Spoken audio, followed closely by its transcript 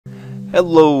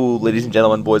Hello, ladies and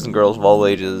gentlemen, boys and girls of all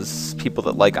ages, people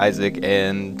that like Isaac,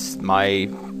 and my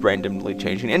randomly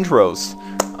changing intros.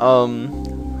 How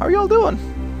are y'all doing?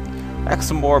 Back with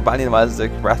some more Binding of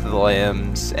Isaac, Wrath of the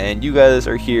Lambs, and you guys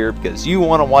are here because you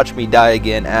want to watch me die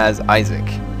again as Isaac.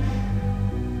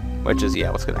 Which is,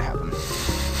 yeah, what's gonna happen.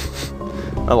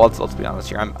 Let's be honest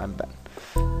here, I'm bad.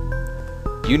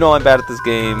 You know I'm bad at this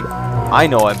game, I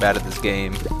know I'm bad at this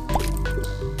game. So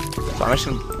I'm just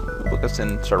gonna look us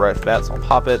in, start right off the bat, so I'll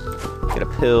pop it, get a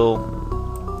pill,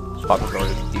 just pop it over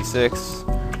to D6,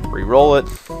 re-roll it.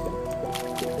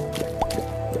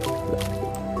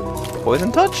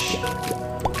 Poison touch?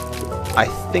 I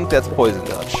think that's poison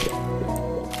touch.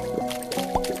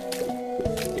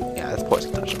 Yeah, that's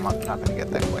poison touch. I'm not gonna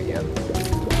get that quite yet.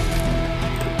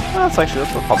 Well, let's go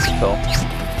pop this pill.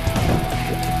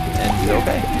 And be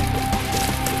okay.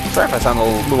 Sorry if I sound a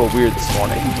little weird this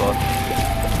morning, but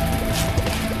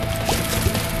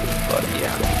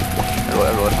yeah, I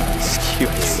really want an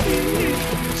excuse.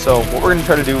 So what we're gonna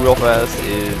try to do real fast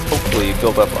is hopefully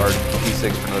build up our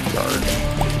D6 for another charge.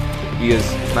 Because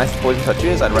as nice as poison touch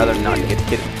is, I'd rather not get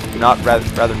hit,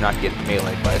 rather not get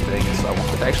meleeed by things, so I want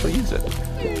to actually use it.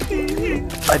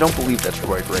 I don't believe that's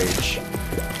Droid Rage.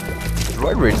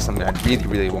 Droid Rage is something I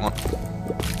really want.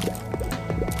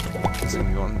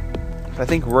 I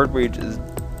think Droid Rage is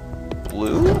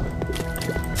blue.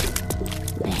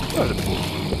 Oh, there's a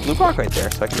blue rock right there,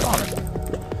 so I can on it.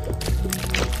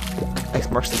 X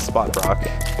marks the spot rock. I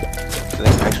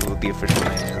think actually what the official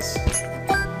name is.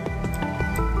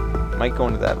 Might go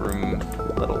into that room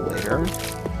a little later.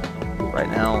 Right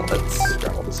now, let's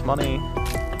grab all this money.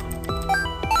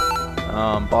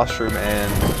 Boss room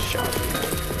and shop.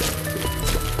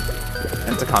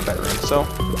 And it's a combat room, so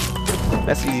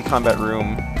that's an easy combat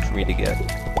room for me to get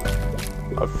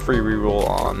a free reroll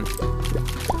on.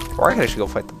 Or I can actually go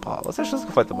fight the boss. Let's actually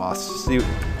go fight the boss. See, we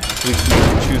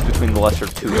can choose between the lesser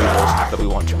of two rerolls that we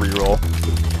want to reroll.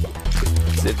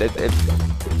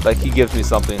 Like he gives me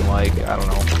something like, I don't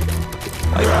know,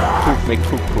 like poop, make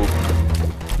poop poop,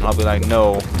 and I'll be like,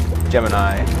 no,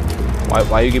 Gemini,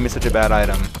 why you give me such a bad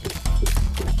item?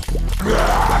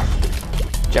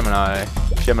 Gemini,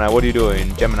 what are you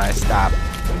doing? Gemini, stop.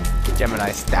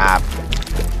 Gemini, stop.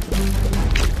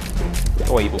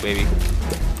 Go away, evil baby.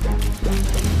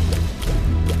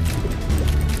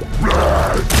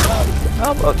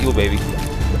 Oh, evil baby.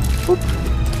 Boop.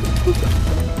 Boop.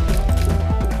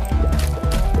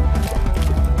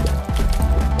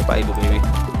 Bye, evil baby.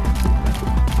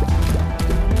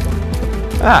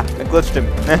 Ah, I glitched him.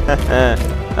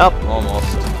 Oh,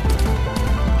 almost.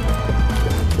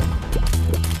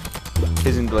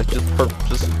 Isn't like just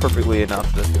perfectly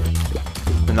enough that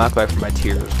the knockback from my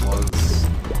tears was.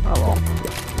 Oh well.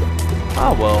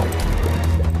 Oh well.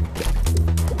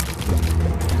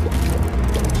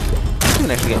 I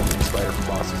can actually get a spider from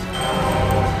bosses.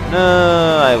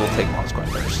 No, I will take Moss Coin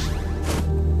first.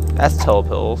 That's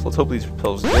telepills. Let's hope these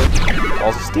pills are good.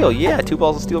 Balls of steel. Yeah, 2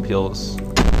 balls of steel pills.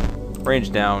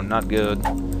 Range down. Not good.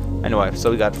 Anyway,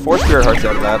 so we got 4 spirit hearts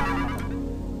out of that.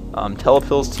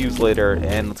 Telepills to use later,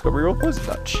 and let's go reroll poison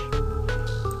touch.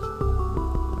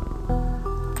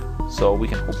 So we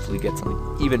can hopefully get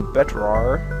something even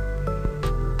better.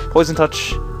 Poison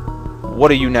touch.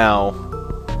 What are you now?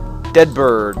 Dead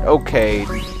bird. Okay.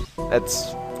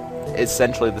 That's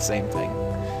essentially the same thing.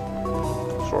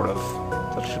 Sort of.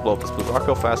 So I should blow up this blue rock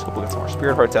real fast. Hope we get some more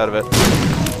spirit hearts out of it.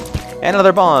 And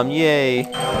another bomb. Yay.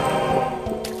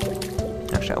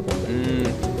 Actually,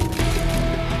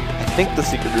 I think the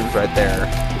secret room's right there.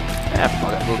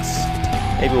 Fuck it.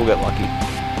 Maybe we'll get lucky.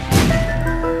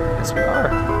 Yes, we are.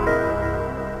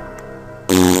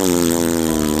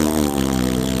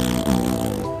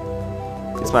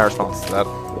 That's my response to that.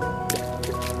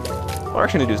 What we're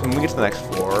actually going to do is when we get to the next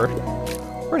floor,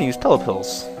 we're going to use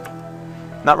telepills.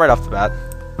 Not right off the bat.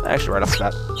 Actually, right off the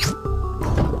bat.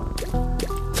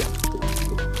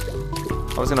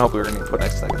 I was going to hope we were going to put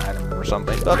next to like an item or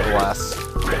something, but alas.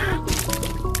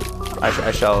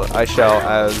 I shall,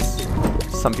 as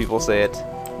some people say it,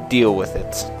 deal with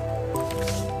it.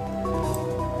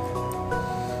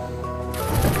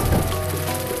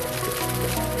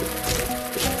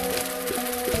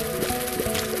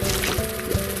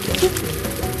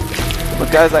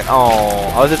 But guys, like, oh,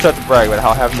 I was just trying to brag about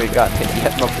how haven't we gotten hit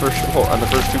yet on the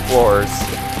first 2 floors.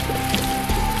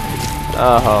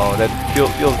 Oh, that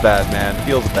feels bad, man.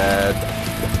 Feels bad.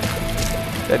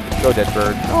 Go, dead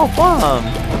bird. Oh, bomb.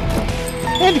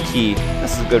 And a key.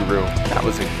 This is a good room. That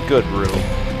was a good room.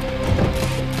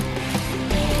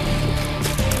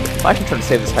 I'm actually trying to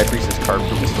save this High Priestess card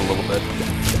for just a little bit.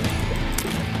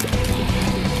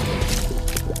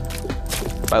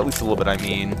 By at least a little bit, I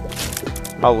mean.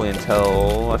 Probably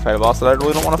until I fight a boss that I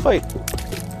really don't want to fight.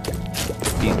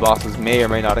 These bosses may or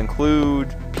may not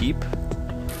include Peep.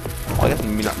 Well, I guess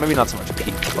maybe not so much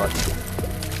Peep, but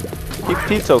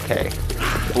Peep's okay.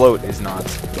 Float is not.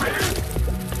 So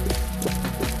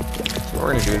what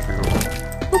we're gonna do is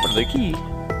open the key.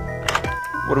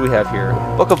 What do we have here?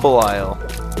 Book of Belial.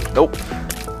 Nope.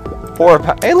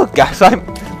 Hey, look, guys!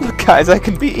 I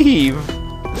can be Eve.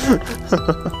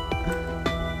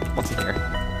 What's in here?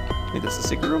 Maybe this is a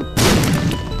secret room?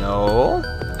 No.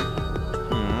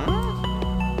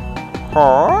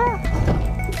 Huh?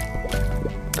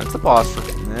 That's a boss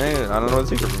room. I don't know what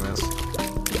the secret room is.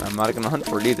 I'm not gonna hunt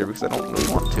for it either because I don't really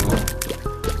want to.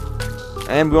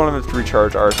 And we don't have to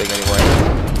recharge our thing anyway.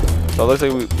 So it looks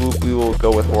like we will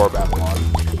go with Horror Babylon.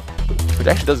 Which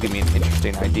actually does give me an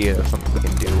interesting idea of something we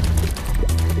can do.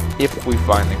 If we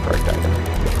find the correct item.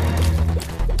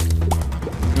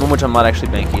 One which I'm not actually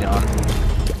banking on.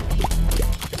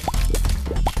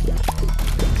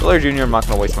 So Larry Jr. I'm not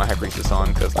going to waste my Hyperesis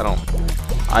on because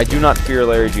I do not fear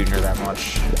Larry Jr. that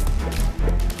much.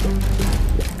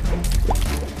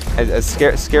 As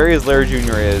scary as Larry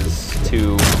Jr. is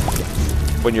to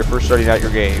when you're first starting out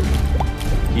your game,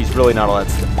 he's really not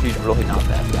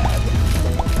that bad.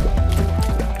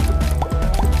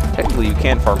 Technically, you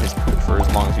can farm his poop for as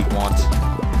long as you want.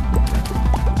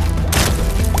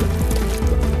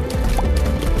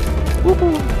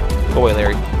 Woohoo! Go away,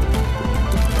 Larry.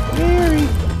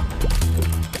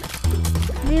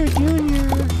 Larry Jr.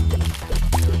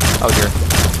 Oh dear.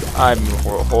 I'm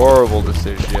a horrible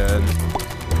decision.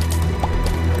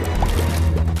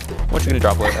 What you gonna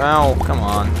drop, Larry? Ow, come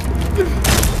on.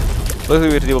 Looks like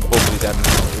we have to deal with both of these admins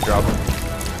before we drop them.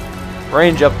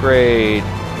 Range upgrade.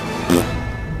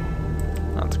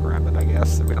 Let's grab it, I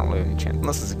guess, if we don't really have any chance.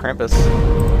 Unless it's a Krampus.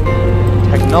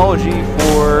 Technology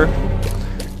for...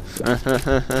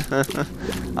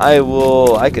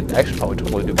 I could actually probably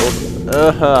totally do both of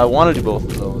them. I want to do both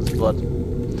of those, but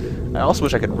I also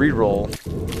wish I could reroll.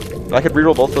 If I could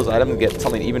reroll both those items and get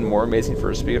something even more amazing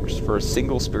for a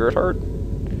single spirit heart,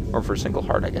 or for a single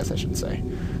heart, I guess I should say.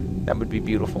 That would be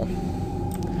beautiful.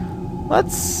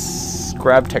 Let's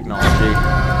grab technology.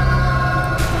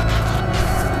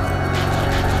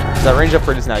 That range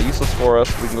upgrade is now useless for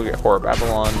us. We can go get Horror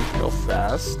Babylon real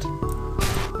fast.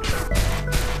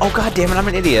 Oh god damn it, I'm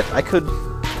an idiot. I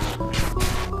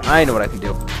know what I can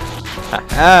do.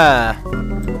 Haha.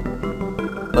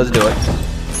 Let's do it.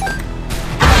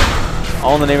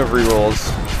 All in the name of rerolls.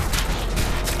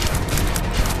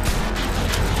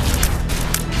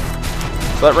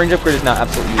 So that range upgrade is now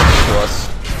absolutely useless to us.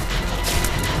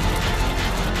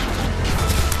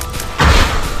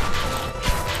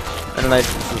 And this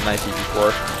is a nice easy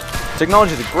 4.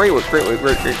 Technology is a great way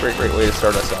to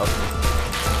start us off.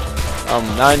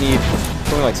 Now I need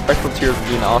something like Spectral Tears would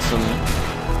be awesome.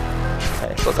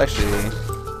 Okay, so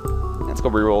let's go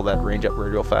reroll that range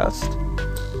upgrade real fast.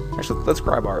 Actually, let's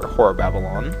grab our Horror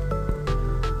Babylon.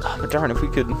 But darn, if we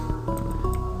could...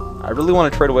 I really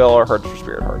want to trade away all our hearts for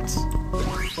Spirit Hearts.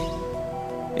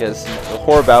 Yes, the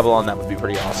Horror Babylon, that would be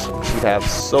pretty awesome. We'd have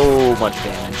so much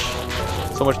damage.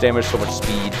 So much damage, so much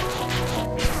speed.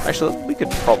 Actually, we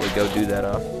could probably go do that,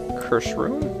 Curse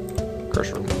Room?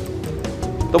 Curse Room.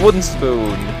 The Wooden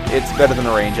Spoon. It's better than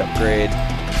a range upgrade.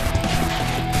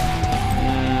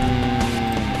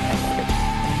 Okay.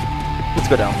 Let's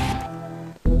go down.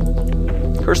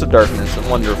 Curse of Darkness.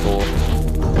 Wonderful.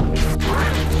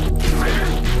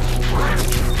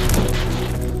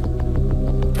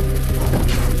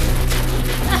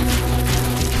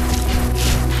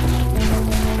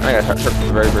 I got hurt from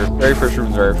the very first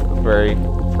room, very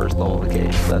first level of the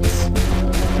cage. That's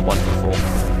wonderful.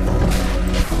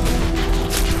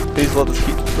 Please let this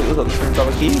room drop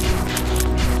a key.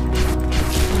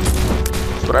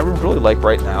 So what I would really like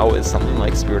right now is something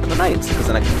like Spirit of the Night, because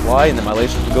then I can fly and then my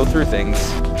lasers can go through things.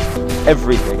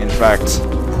 Everything, in fact.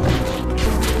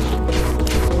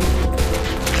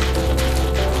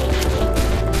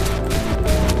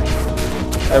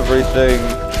 Everything.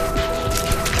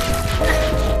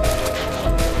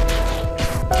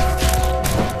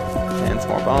 And some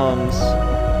more bombs.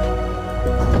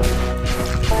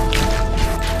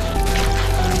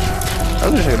 I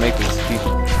wish I could make this beam.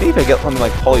 Maybe if I get something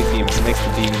like polyphemus, it makes the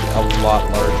beam a lot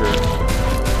larger.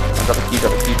 Drop a key,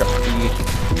 drop a key, drop a key.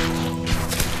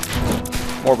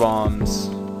 More bombs.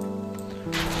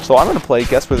 So I'm gonna play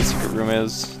Guess Where the Secret Room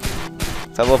Is.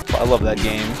 I love that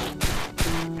game.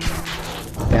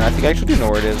 And I think I actually do know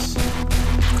where it is.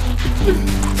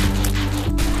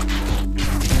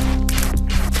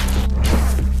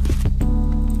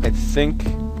 I think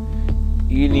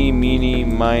Eeny, meeny,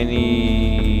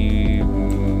 miny,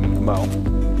 well.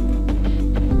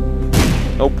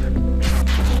 Nope.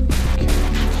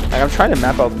 Like, I'm trying to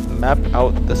map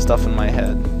out the stuff in my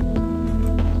head.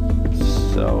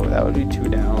 So that would be 2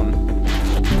 down.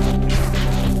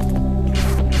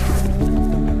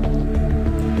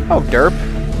 Oh, derp.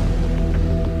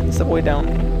 Is that way down?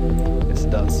 Yes,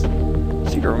 it does.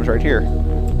 Secret room's right here.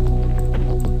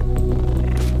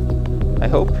 I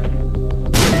hope.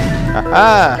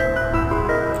 Aha!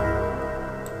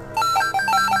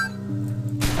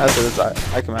 As it is,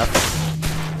 I can map.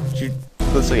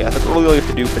 Let's see. Yeah, that's really all you have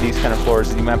to do for these kind of floors.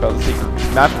 Is you map out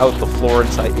the floor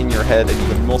inside in your head, and you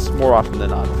can more often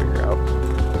than not figure out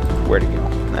where to go.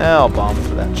 I'll bomb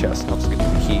for that chest. I'll just get the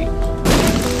key.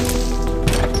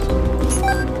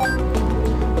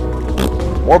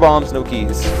 More bombs, no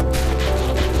keys.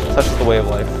 Such is the way of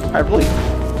life. I really.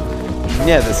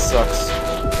 Yeah, this sucks.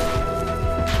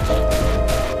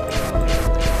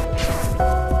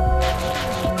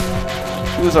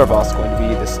 Who's our boss going to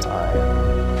be this time?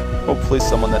 Hopefully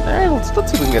someone that... let's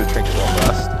see if we can get a trinket real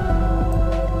fast.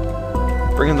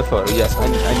 Bring in the photo. Yes, I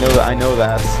know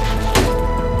that.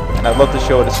 And I'd love to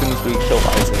show it as soon as we kill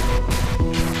Isaac.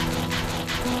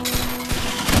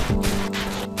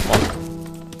 Come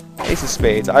on. Ace of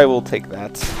Spades. I will take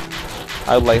that.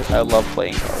 I love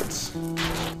playing cards.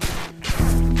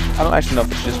 I don't actually know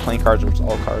if it's just playing cards or it's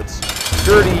all cards.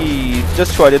 Dirty!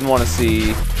 Just who I didn't want to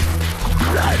see.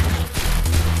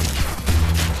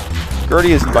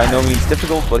 Gertie is by no means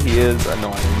difficult, but he is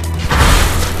annoying.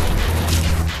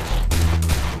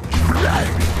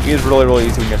 He is really, really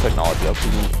easy when you have technology up.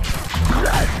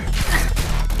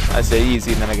 I say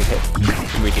easy, and then I get hit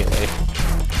immediately.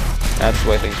 That's the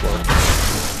way things work.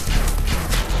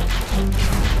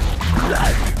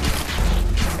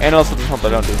 And also doesn't help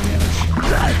that I don't do damage.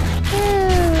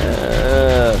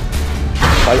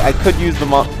 I could use the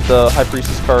High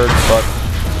Priestess card, but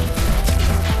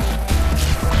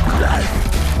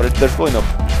there's really no...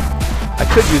 I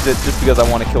could use it just because I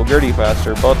want to kill Gertie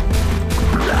faster, but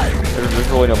there's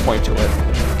really no point to it.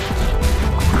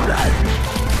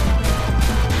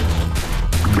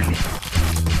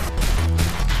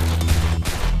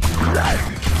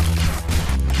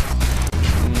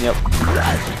 Yep.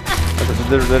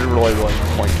 There's really no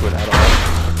point to it at all.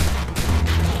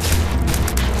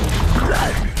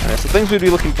 Alright, so things we'd be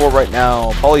looking for right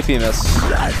now. Polyphemus.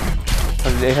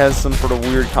 It has some sort of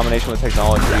weird combination with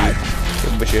technology,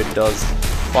 in which it does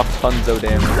fuck tons of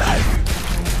damage.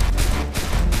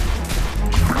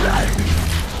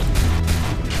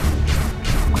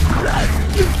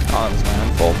 Oh, that was my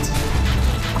own fault.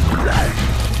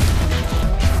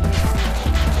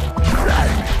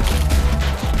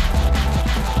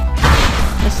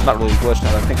 This is not really glitched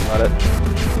now that I think about it.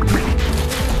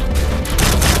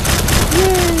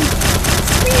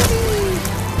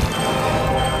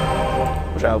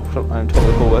 Which I'm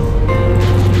totally cool with.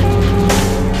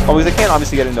 Oh, because I can't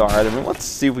obviously get into our other room. Let's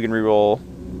see if we can reroll.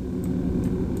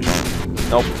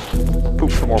 Nope.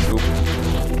 Poop for more poop.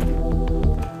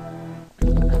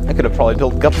 I could have probably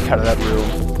built Guppy out of that room,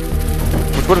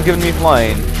 which would have given me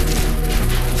flying.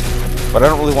 But I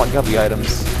don't really want Guppy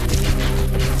items.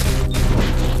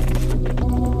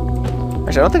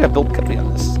 Actually, I don't think I've built Guppy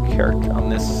on this character, on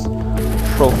this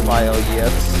profile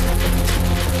yet.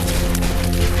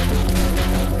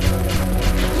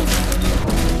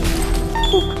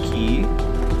 Key.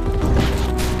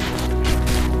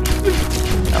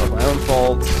 That was my own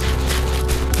fault.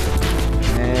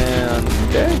 And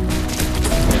okay.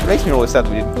 It makes me really sad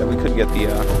that we couldn't get the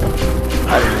item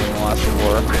in the last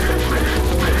war.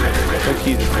 No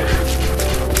keys.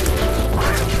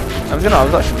 I was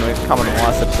actually going to make a comment in the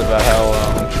last episode about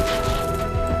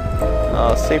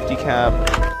how safety cap.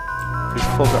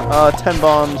 10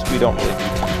 bombs. We don't really need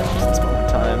 10 bombs at this moment in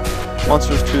time.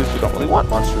 Monster's Tooth. We don't really want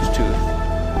Monster's Tooth.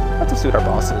 Let's see what our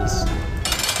boss is.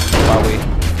 While we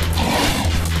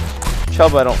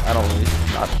Chubb, I don't really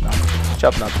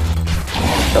Chubb's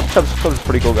a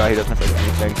pretty cool guy. He doesn't afraid of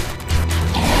anything,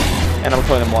 and I'm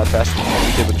killing him a lot faster than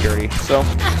he did with Gertie. So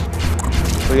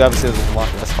he obviously has a lot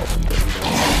less health than Gertie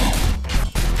does.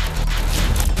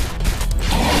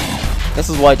 This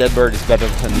is why Deadbird is better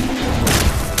than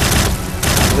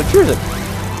the Tears.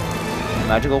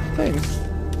 Magical things.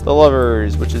 The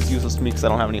Lovers, which is useless to me because I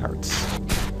don't have any hearts.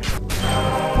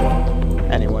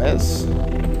 Anyways,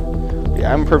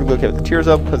 yeah, I'm perfectly okay with the Tears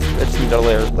Up because it just means our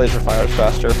laser fires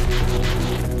faster.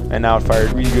 And now it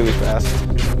fired really, really fast.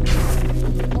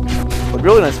 But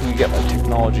really nice if we could get like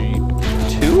technology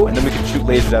 2, and then we can shoot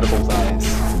lasers out of both eyes.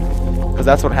 Because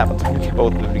that's what happens when we get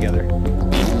both of them together.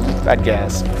 Bad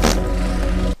gas.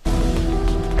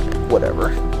 Whatever.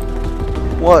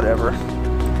 Whatever.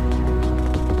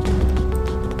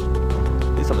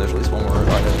 At least there's at least one more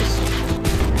items.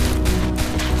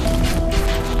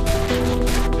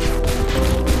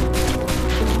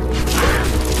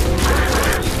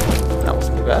 That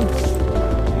wasn't too bad.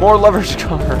 More leverage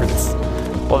cards.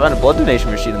 Well, I've had a blood donation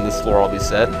machine in this floor, I'll be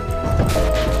set.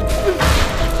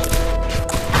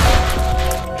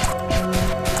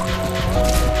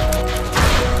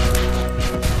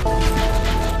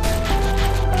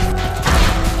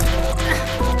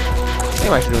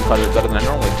 I'm actually doing quite a bit better than I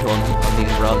normally do on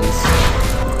these runs.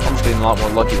 I'm just getting a lot more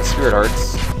lucky with spirit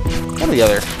hearts. One or the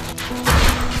other.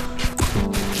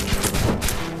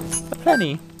 A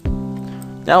penny.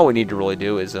 Now what we need to really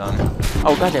do is, oh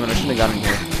goddammit, I shouldn't have gotten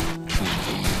here.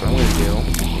 What I'm gonna do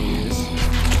is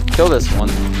kill this one.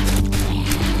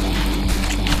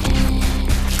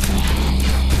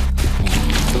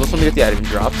 So this one to get the item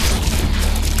drops.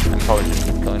 I'm probably just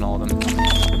killing all of them.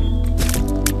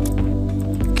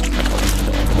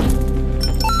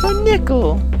 A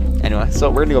nickel! Anyway, so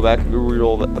we're gonna go back and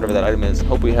reroll whatever that item is.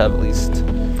 Hope we have at least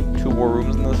 2 more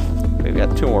rooms in this. Maybe we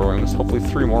got 2 more rooms. Hopefully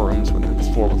 3 more rooms within this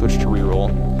floor with which to reroll.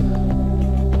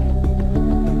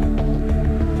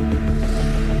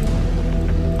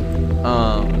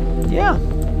 Yeah.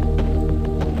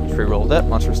 Let's reroll that.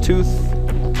 Monster's Tooth.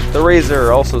 The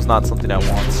Razor also is not something I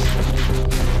want.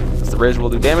 Since the Razor will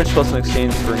do damage plus in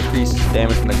exchange for increased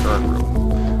damage in the current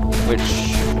room. Which...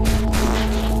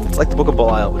 it's like the Book of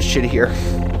Belial, but shittier.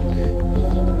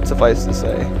 Suffice to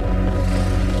say.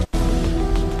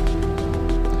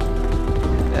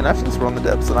 And after this, we're on the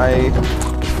depths, and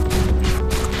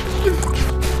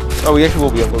oh, we actually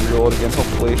will be able to reroll it again,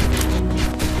 hopefully.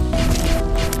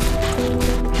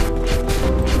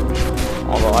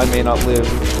 Although I may not live.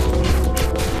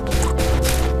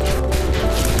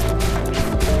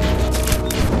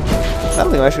 I don't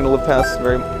think I'm actually going to live past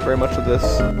very much of this.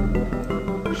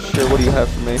 Sure, what do you have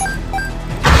for me?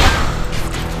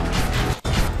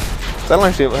 I don't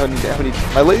actually have any...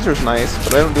 my laser's nice,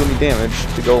 but I don't do any damage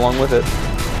to go along with it.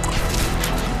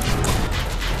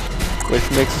 Which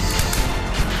makes...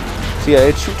 so yeah,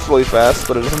 it shoots really fast,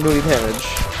 but it doesn't do any damage.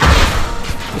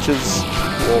 Which is...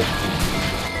 well...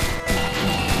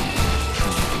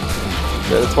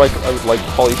 yeah, that's why I would like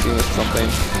Polyphemus or something.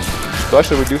 So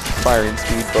actually reduce its firing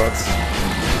speed, but...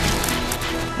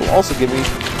 will also give me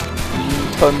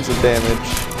tons of damage.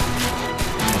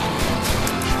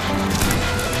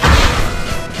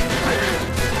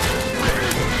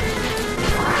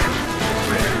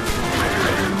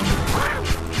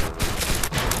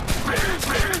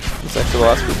 It's actually the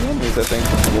last group of enemies, I think.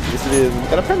 Yes, it is. We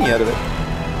got a penny out of it.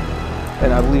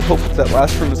 And I believe, hope that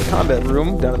last room is a combat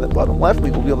room. Down at the bottom left,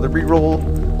 we will be able to reroll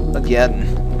again.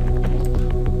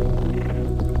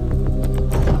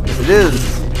 Yes, it is.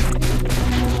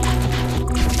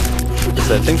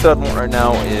 So the things that I want right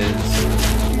now is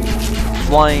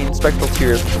flying, spectral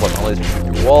tears, which is what laser shoot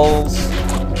through walls.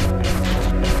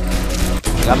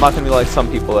 And I'm not gonna be like some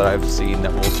people that I've seen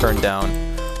that will turn down.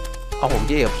 Oh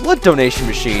yeah, blood donation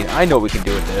machine. I know we can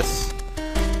do with this.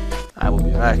 I will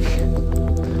be back.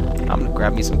 I'm gonna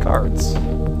grab me some cards.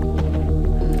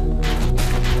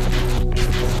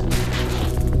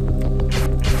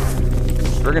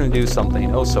 We're gonna do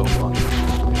something oh so fun.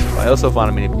 By oh so fun,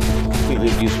 I mean completely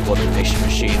abuse the blood donation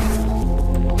machine.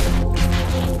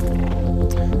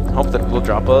 I hope that it will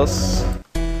drop us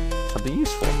something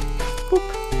useful. Boop.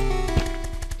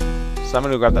 So I'm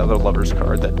gonna grab that little lover's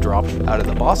card that dropped out of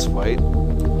the boss fight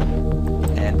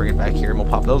and bring it back here, and we'll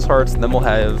pop those hearts, and then we'll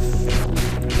have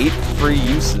 8 free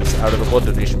uses out of the blood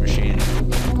donation machine.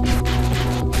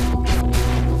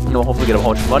 And we'll hopefully get a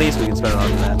whole bunch of money so we can spend it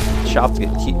on that shop to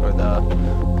get key or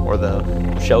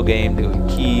the shell game to get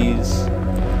keys.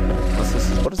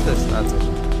 What is this? That's it.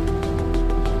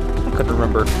 I couldn't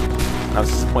remember. I was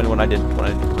disappointed when I didn't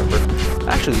remember.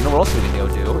 Actually, you know what else we need to go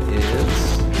do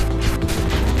is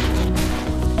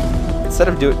instead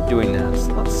of doing this,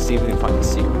 let's see if we can find the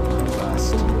secret room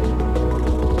fast.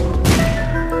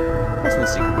 What's in the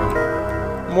secret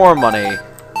room? More money.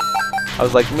 I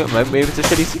was like, maybe it's a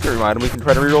shitty secret room item. We can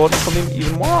try to reroll it to something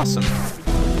even more awesome.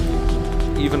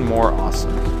 Even more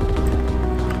awesome.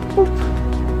 Boop.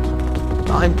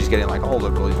 I'm just getting like all the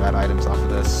really bad items off of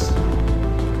this.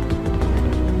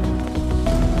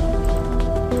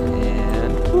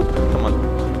 And whoop, come on.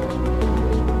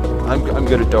 I'm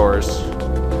good at doors.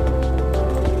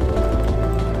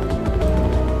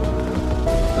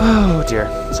 Oh dear.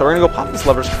 So we're gonna go pop this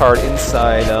lover's card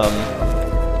inside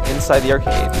inside the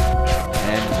arcade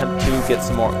and attempt to get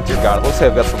some more. Dear God, it looks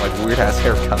like I've got some like weird ass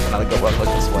haircut when I go up like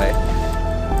this way.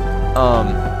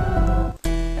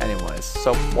 Anyways.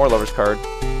 So, more lover's card.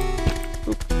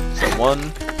 Oop. So,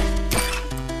 1,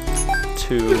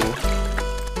 2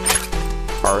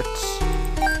 hearts.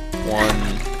 1,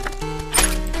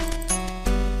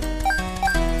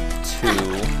 2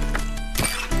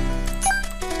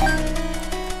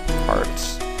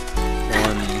 hearts.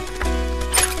 1,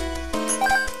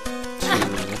 2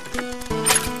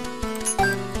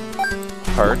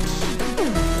 hearts.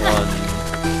 1,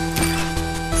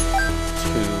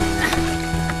 2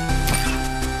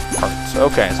 hearts.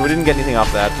 Okay, so we didn't get anything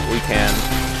off that, but we can.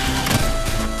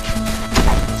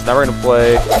 So now we're gonna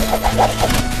play.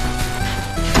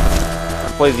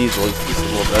 Play these at least a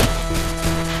little bit.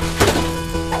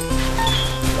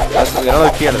 That's, we got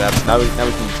another key out of that, so now we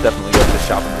can definitely go to the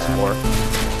shop on this floor.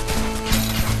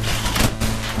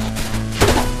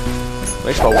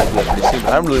 Baseball will do that pretty soon,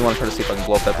 but I really want to try to see if I can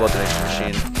blow up that blood donation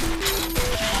machine.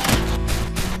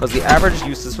 Because the average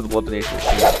uses for the blood donation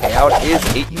machine payout is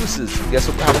 8 uses. Guess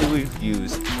what, how many we've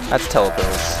used? That's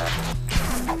telepills.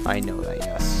 I know that,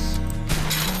 yes.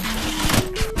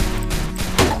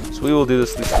 So we will do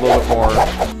this at least a little bit more.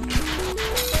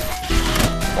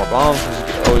 More bombs, which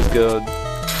is always good.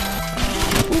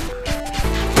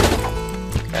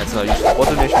 That's another use of the blood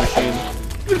donation machine.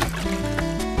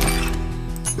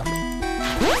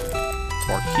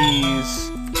 More keys.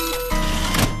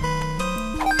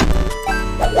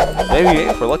 Maybe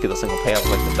if we're lucky, this thing will pay out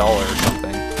like $1 or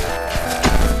something.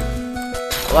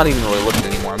 I'm not even really looking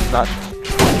anymore. I'm not.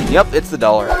 Yep, it's the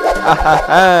 $1.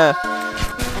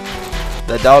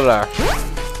 The $1.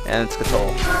 And it's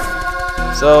Catul.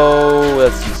 So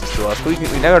that's useless to us. We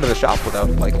can now go to the shop without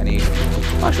like any.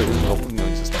 Actually, we can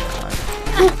use this one more time.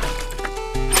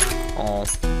 Oh,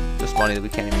 just money that we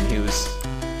can't even use.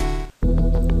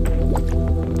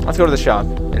 Let's go to the shop.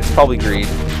 It's probably greed.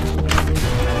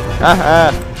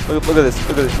 Look at this.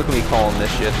 Look at me calling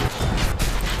this shit.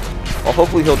 Well,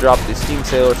 hopefully he'll drop the Steam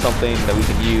sale or something that we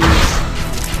can use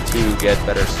to get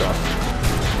better stuff.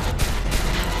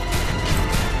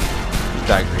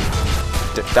 Die, greed.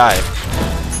 Die.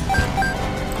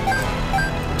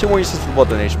 2 more uses for the blood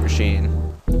donation machine.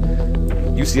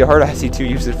 You see a heart, I see 2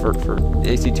 uses for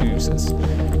AC 2 uses.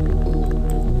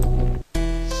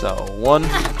 So 1,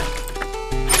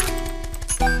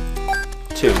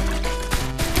 2.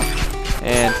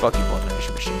 And fuck you, blood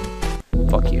donation machine.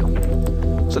 Fuck you.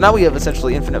 So now we have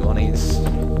essentially infinite monies.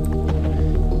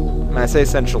 And I say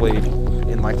essentially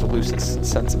in like the loosest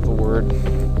sense of the word.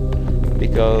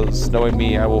 Because knowing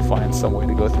me, I will find some way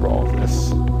to go through all of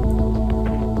this.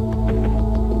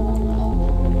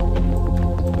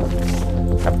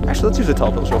 Actually, let's use the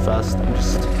telepills real fast.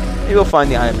 Maybe we'll find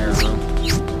the I Am Air room.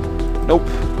 Nope.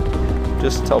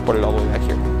 Just teleported all the way back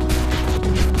here.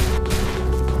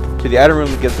 To the item room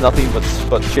that gets nothing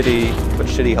but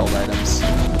shitty held items.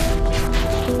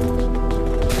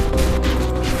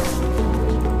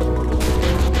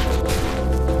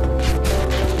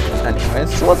 Anyway,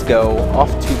 so let's go off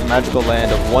to the magical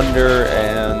land of wonder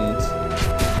and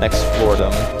next Florida.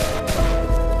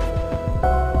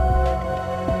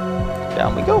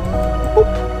 Down we go. Boop.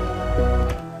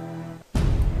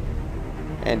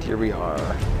 And here we are.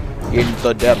 In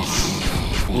the depths.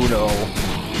 Uno.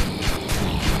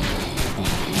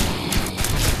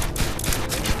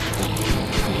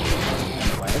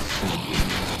 Anyways.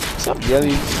 So, yeah,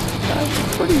 these guys are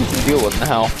pretty easy to deal with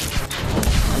now.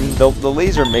 I mean, the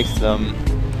laser makes them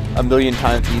a million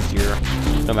times easier,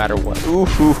 no matter what.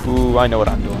 Ooh, I know what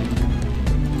I'm doing.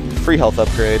 Free health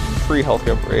upgrade, or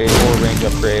range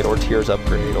upgrade, or tiers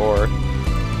upgrade, or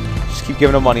just keep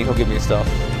giving him money, he'll give me stuff.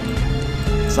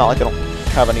 It's not like I don't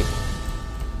have any.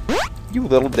 You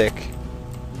little dick.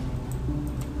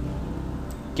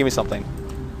 Give me something.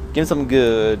 Give me something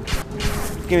good.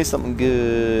 Give me something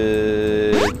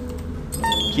good.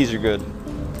 Keys are good.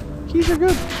 Keys are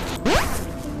good.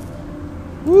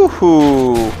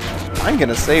 Woohoo! I'm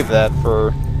gonna save that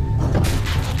for.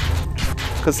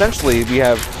 Because essentially we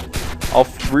have. I'll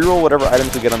reroll whatever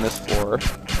items we get on this floor,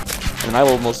 and I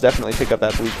will most definitely pick up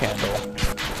that blue candle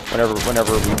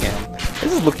whenever we can.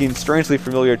 This is looking strangely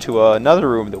familiar to another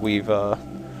room that we've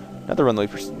another one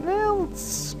that we've. Well,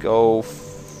 let's go.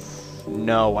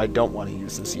 No, I don't want to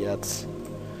use this yet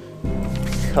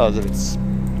because if it's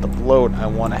the bloat. I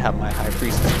want to have my high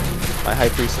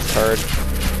priestess card.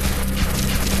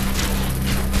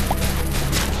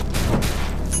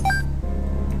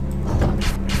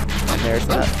 And there's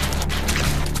that.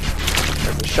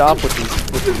 There's the shop, which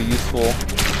will be useful.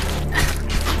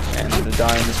 And I'm gonna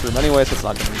die in this room anyway, so it's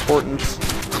not gonna be important.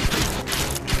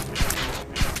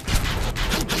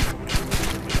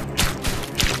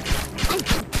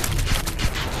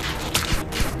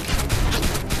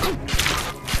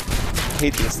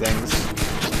 hate these things.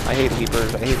 I hate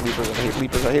leapers. I hate leapers. I hate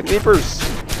leapers. I hate leapers.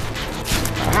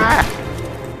 Ah!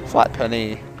 Flat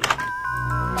penny.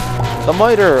 The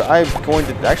miter. I'm going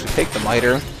to actually take the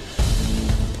miter.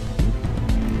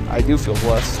 I do feel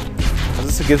blessed.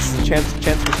 This gives us a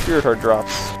chance for spirit heart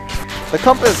drops. The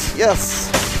compass,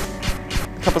 yes.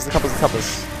 The compass, the compass, the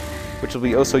compass, which will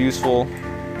be oh so useful.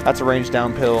 That's a range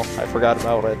down pill. I forgot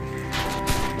about it.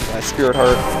 My spirit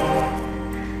heart.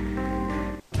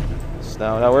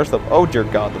 So now where's the? Oh dear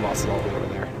God, the boss is all the way over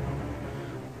there.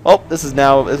 Oh, this is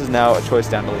now a choice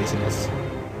down to laziness.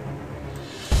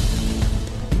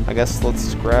 I guess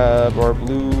let's grab our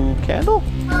blue candle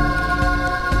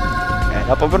and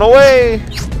up and away.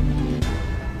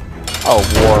 Oh,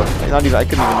 war. I couldn't even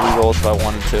reroll if I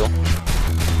wanted to.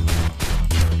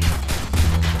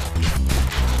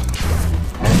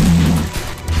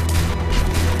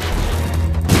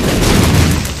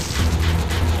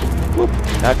 Whoop.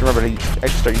 Now I have to remember to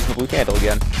actually start using the blue candle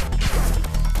again.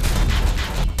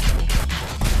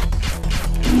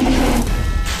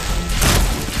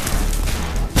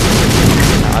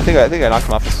 I think I knocked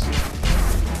him off his...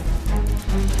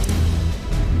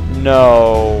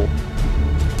 No.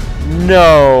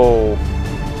 No.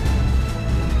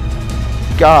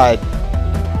 God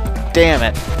damn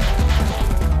it.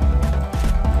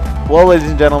 Well, ladies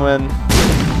and gentlemen,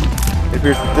 it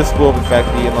appears that this will in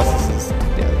fact be, unless this is,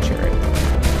 yeah, the chariot.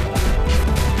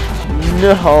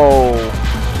 No.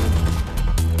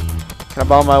 Can I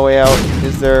bomb my way out?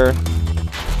 Is there...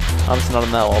 Obviously not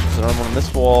on that wall. Is there one on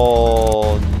this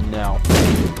wall? No.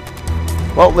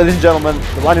 Well, ladies and gentlemen,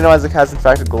 the Binding of Isaac has in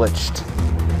fact glitched.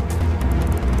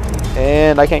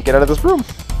 And I can't get out of this room.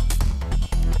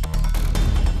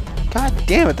 God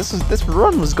damn it, this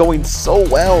run was going so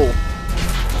well.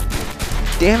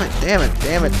 Damn it, damn it,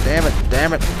 damn it, damn it,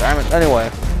 damn it, damn it. Anyway.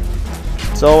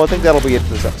 So I think that'll be it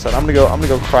for this episode. I'm gonna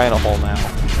go cry in a hole now.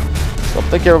 So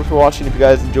thank you everyone for watching. If you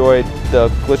guys enjoyed the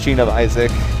glitching of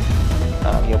Isaac,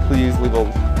 you know, please leave a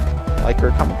like or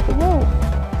a comment below.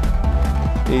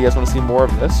 If you guys want to see more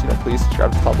of this, you know, please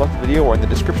subscribe to the top left of the video or in the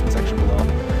description section below.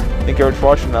 Thank you everyone for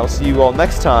watching, and I'll see you all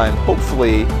next time,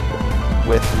 hopefully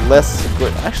with less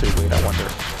actually, wait, I wonder.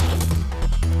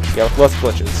 Yeah, with less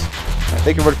glitches.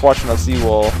 Thank you everybody for watching, and I'll see you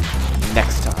all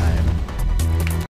next time.